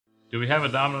Do we have a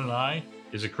dominant eye?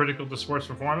 Is it critical to sports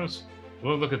performance?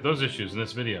 We'll look at those issues in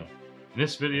this video. In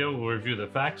this video, we'll review the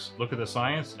facts, look at the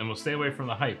science, and we'll stay away from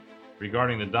the hype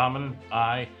regarding the dominant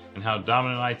eye and how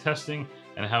dominant eye testing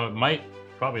and how it might,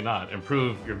 probably not,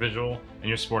 improve your visual and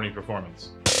your sporting performance.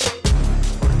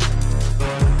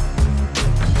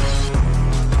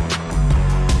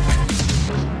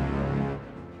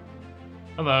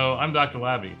 Hello, I'm Dr.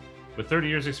 Laby, with 30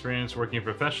 years experience working with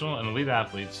professional and elite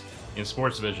athletes in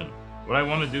sports vision. What I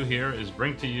want to do here is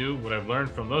bring to you what I've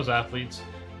learned from those athletes,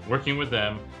 working with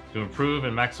them to improve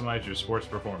and maximize your sports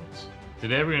performance.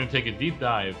 Today we're going to take a deep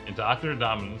dive into ocular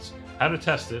dominance, how to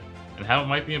test it, and how it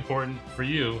might be important for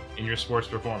you in your sports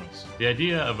performance. The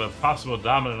idea of a possible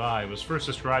dominant eye was first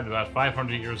described about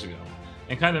 500 years ago,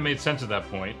 and kind of made sense at that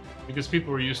point because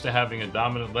people were used to having a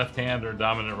dominant left hand or a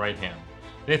dominant right hand.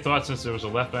 They thought since there was a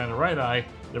left eye and a right eye,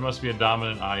 there must be a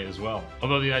dominant eye as well.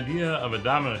 Although the idea of a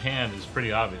dominant hand is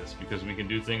pretty obvious because we can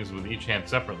do things with each hand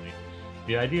separately,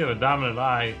 the idea of a dominant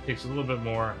eye takes a little bit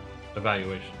more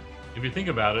evaluation. If you think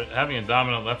about it, having a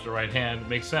dominant left or right hand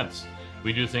makes sense.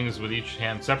 We do things with each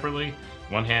hand separately.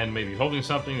 One hand may be holding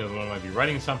something, the other one might be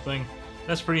writing something.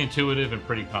 That's pretty intuitive and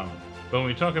pretty common. But when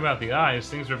we talk about the eyes,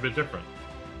 things are a bit different.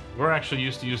 We're actually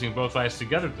used to using both eyes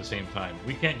together at the same time.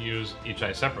 We can't use each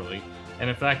eye separately. And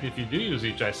in fact, if you do use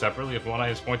each eye separately, if one eye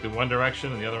is pointed one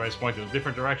direction and the other eye is pointed a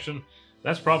different direction,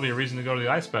 that's probably a reason to go to the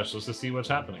eye specialist to see what's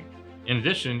happening. In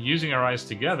addition, using our eyes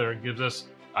together gives us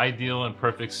ideal and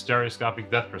perfect stereoscopic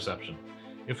depth perception.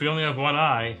 If we only have one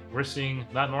eye, we're seeing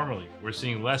not normally. We're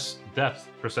seeing less depth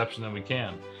perception than we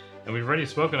can. And we've already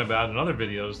spoken about in other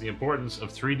videos the importance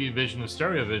of 3D vision and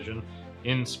stereo vision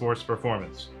in sports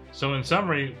performance. So in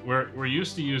summary, we're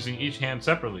used to using each hand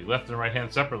separately, left and right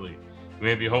hand separately. We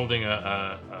may be holding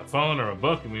a phone or a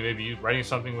book, and we may be writing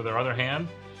something with our other hand,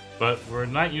 but we're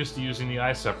not used to using the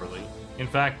eyes separately. In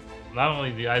fact, not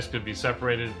only the eyes could be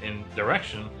separated in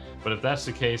direction, but if that's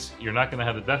the case, you're not going to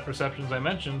have the depth perceptions I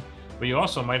mentioned, but you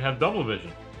also might have double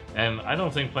vision. And I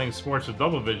don't think playing sports with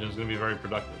double vision is going to be very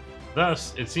productive.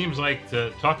 Thus, it seems like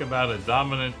to talk about a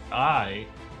dominant eye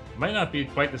might not be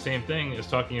quite the same thing as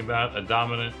talking about a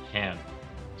dominant hand.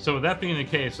 So with that being the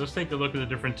case, let's take a look at the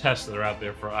different tests that are out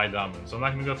there for eye dominance. I'm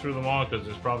not going to go through them all because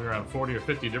there's probably around 40 or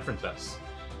 50 different tests.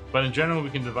 But in general, we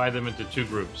can divide them into two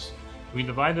groups. We can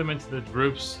divide them into the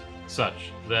groups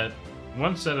such that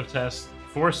one set of tests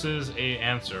forces an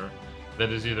answer that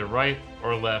is either right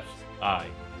or left eye.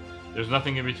 There's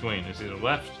nothing in between. It's either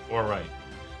left or right.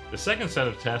 The second set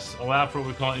of tests allow for what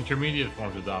we call intermediate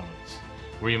forms of dominance,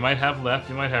 where you might have left,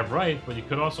 you might have right, but you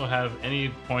could also have any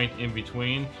point in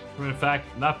between from in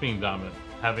fact not being dominant,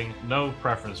 having no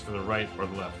preference for the right or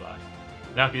the left eye.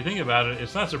 Now if you think about it,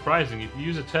 it's not surprising if you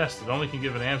use a test that only can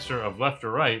give an answer of left or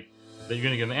right, that you're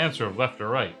going to get an answer of left or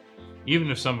right,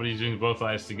 even if somebody's using both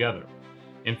eyes together.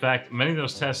 In fact, many of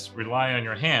those tests rely on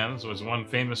your hands. There's one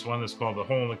famous one that's called the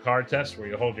hole in the card test, where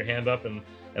you hold your hand up and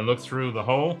look through the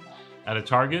hole at a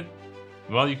target.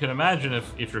 Well, you can imagine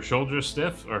if your shoulder is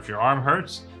stiff or if your arm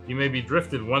hurts, you may be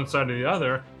drifted one side or the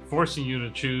other, forcing you to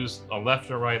choose a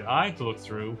left or right eye to look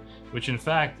through, which in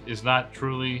fact is not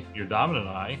truly your dominant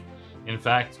eye. In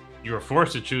fact, you are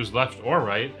forced to choose left or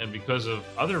right, and because of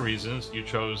other reasons, you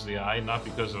chose the eye, not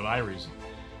because of an eye reason.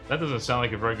 That doesn't sound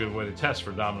like a very good way to test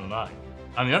for dominant eye.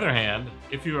 On the other hand,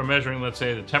 if you were measuring, let's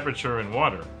say, the temperature in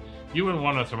water, you wouldn't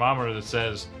want a thermometer that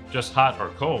says just hot or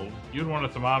cold. You'd want a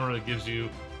thermometer that gives you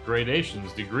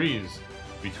gradations, degrees,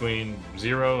 between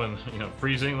 0 and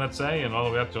freezing, let's say, and all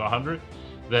the way up to 100,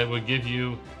 that would give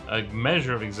you a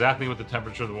measure of exactly what the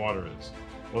temperature of the water is.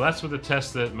 Well, that's what the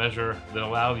tests that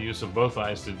allow the use of both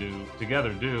eyes to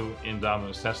do in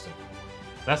dominance testing.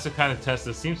 That's the kind of test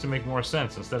that seems to make more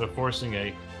sense. Instead of forcing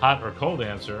a hot or cold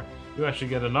answer, you actually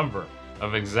get a number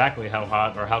of exactly how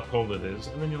hot or how cold it is,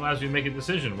 and then it allows you to make a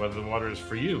decision whether the water is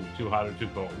for you too hot or too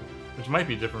cold, which might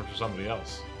be different for somebody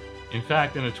else. In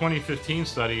fact, in a 2015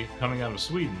 study coming out of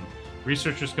Sweden,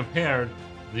 researchers compared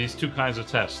these two kinds of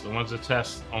tests, the ones that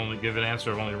test only give an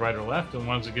answer of only right or left, and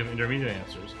ones that give intermediate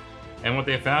answers. And what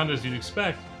they found, as you'd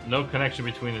expect, no connection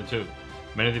between the two.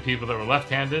 Many of the people that were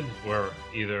left-handed were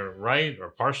either right or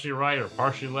partially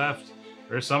left,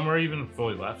 or some were even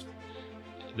fully left.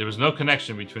 There was no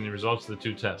connection between the results of the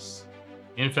two tests.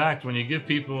 In fact, when you give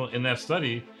people in that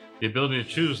study the ability to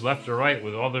choose left or right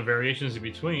with all the variations in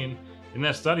between, in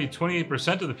that study,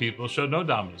 28% of the people showed no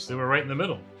dominance. They were right in the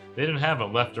middle. They didn't have a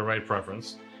left or right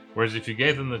preference, whereas if you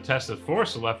gave them the test that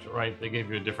forced a left or right, they gave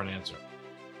you a different answer.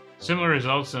 Similar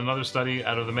results in another study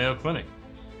out of the Mayo Clinic,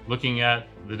 looking at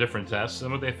the different tests,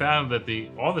 and what they found that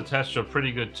all the tests showed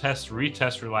pretty good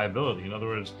retest reliability. In other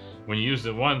words, When you used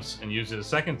it once and used it a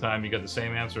second time, you got the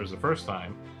same answer as the first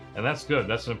time, and that's good.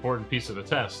 That's an important piece of a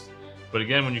test. But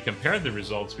again, when you compared the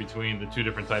results between the two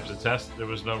different types of tests, there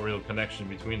was no real connection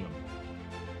between them.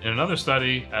 In another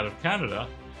study out of Canada,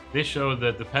 they showed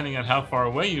that depending on how far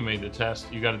away you made the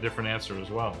test, you got a different answer as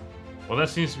well. Well, that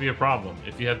seems to be a problem.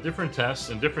 If you have different tests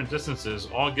and different distances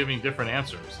all giving different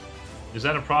answers, is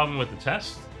that a problem with the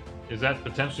test? Is that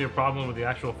potentially a problem with the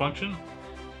actual function?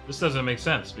 This doesn't make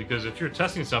sense, because if you're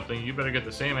testing something, you better get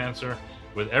the same answer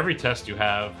with every test you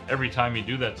have every time you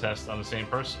do that test on the same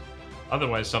person.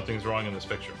 Otherwise, something's wrong in this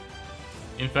picture.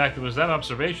 In fact, it was that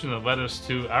observation that led us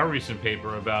to our recent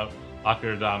paper about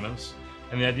ocular dominance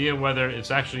and the idea whether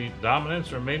it's actually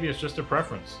dominance or maybe it's just a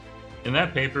preference. In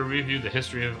that paper, we reviewed the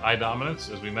history of eye dominance,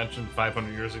 as we mentioned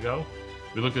 500 years ago.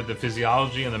 We looked at the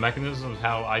physiology and the mechanisms of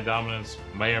how eye dominance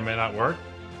may or may not work,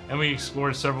 and we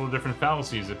explored several different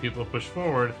fallacies that people push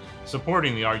forward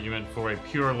supporting the argument for a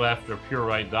pure left or pure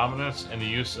right dominance and the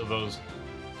use of those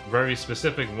very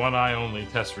specific one eye only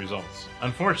test results.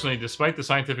 Unfortunately, despite the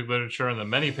scientific literature and the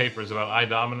many papers about eye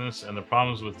dominance and the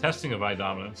problems with testing of eye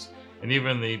dominance, and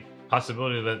even the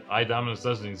possibility that eye dominance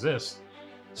doesn't exist,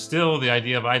 still the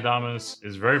idea of eye dominance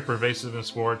is very pervasive in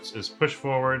sports, is pushed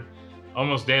forward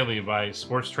almost daily by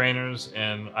sports trainers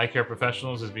and eye care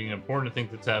professionals as being an important thing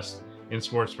to test in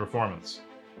sports performance.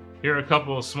 Here are a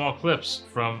couple of small clips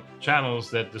from channels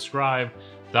that describe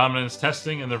dominance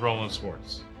testing and their role in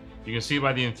sports. You can see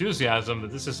by the enthusiasm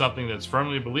that this is something that's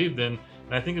firmly believed in,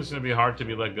 and I think it's going to be hard to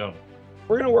be let go.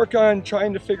 We're going to work on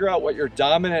trying to figure out what your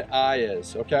dominant eye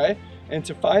is, okay? And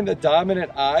to find the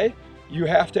dominant eye, you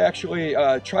have to actually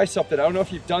try something. I don't know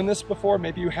if you've done this before,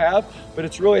 maybe you have, but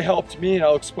it's really helped me, and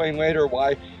I'll explain later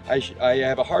why I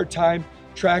have a hard time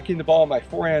tracking the ball on my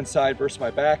forehand side versus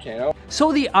my backhand.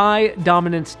 So the eye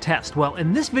dominance test. Well,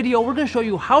 in this video, we're going to show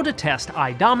you how to test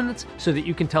eye dominance so that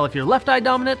you can tell if you're left eye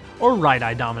dominant or right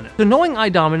eye dominant. So knowing eye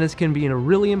dominance can be a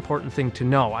really important thing to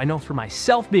know. I know for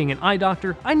myself, being an eye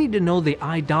doctor, I need to know the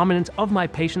eye dominance of my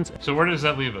patients. So where does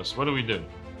that leave us? What do we do?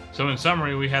 So in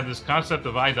summary, we have this concept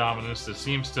of eye dominance that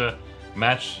seems to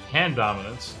match hand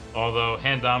dominance, although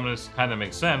hand dominance kind of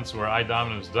makes sense where eye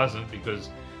dominance doesn't, because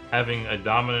having a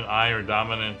dominant eye or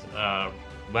dominant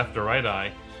left or right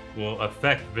eye will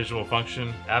affect visual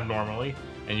function abnormally,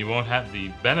 and you won't have the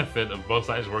benefit of both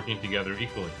eyes working together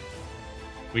equally.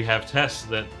 We have tests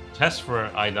that test for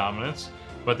eye dominance,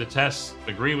 but the tests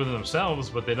agree with themselves,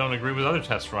 but they don't agree with other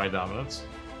tests for eye dominance.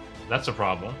 That's a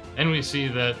problem. And we see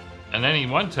that in any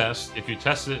one test, if you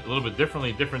test it a little bit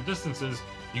differently, different distances,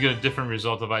 you get a different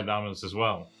result of eye dominance as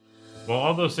well. Well,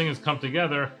 all those things come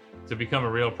together to become a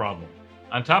real problem.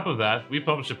 On top of that, we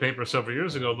published a paper several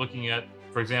years ago looking at,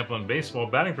 for example, in baseball,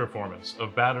 batting performance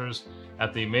of batters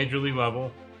at the major league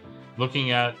level,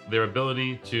 looking at their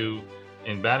ability to,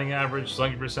 in batting average,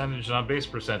 slugging percentage, and on-base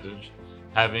percentage,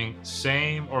 having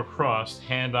same or crossed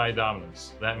hand-eye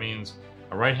dominance. That means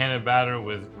a right-handed batter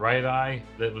with right eye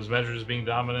that was measured as being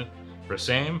dominant for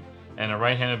same, and a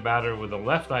right-handed batter with the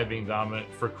left eye being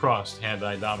dominant for crossed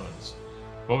hand-eye dominance.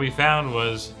 What we found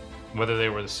was whether they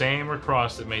were the same or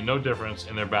crossed, it made no difference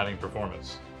in their batting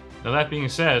performance. Now that being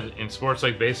said, in sports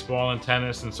like baseball and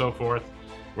tennis and so forth,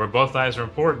 where both eyes are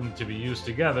important to be used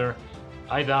together,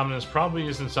 eye dominance probably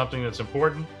isn't something that's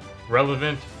important,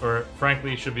 relevant, or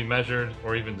frankly should be measured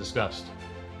or even discussed.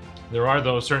 There are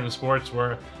those certain sports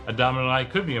where a dominant eye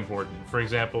could be important. For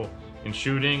example, in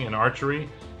shooting and archery,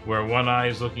 where one eye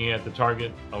is looking at the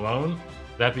target alone,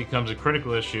 that becomes a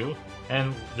critical issue,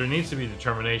 and there needs to be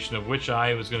determination of which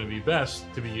eye was going to be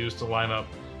best to be used to line up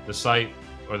the sight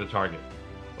or the target.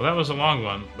 Well, that was a long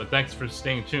one, but thanks for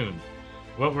staying tuned.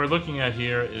 What we're looking at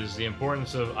here is the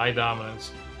importance of eye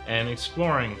dominance and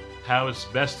exploring how it's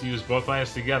best to use both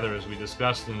eyes together, as we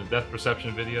discussed in the depth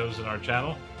perception videos in our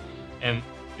channel, and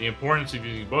the importance of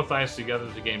using both eyes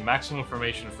together to gain maximum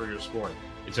information for your sport.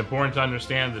 It's important to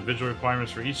understand the visual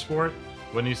requirements for each sport,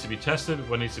 what needs to be tested,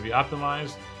 what needs to be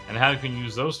optimized, and how you can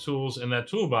use those tools in that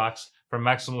toolbox for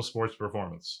maximal sports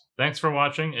performance. Thanks for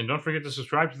watching, and don't forget to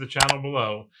subscribe to the channel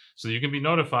below so you can be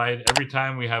notified every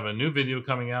time we have a new video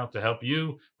coming out to help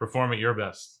you perform at your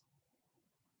best.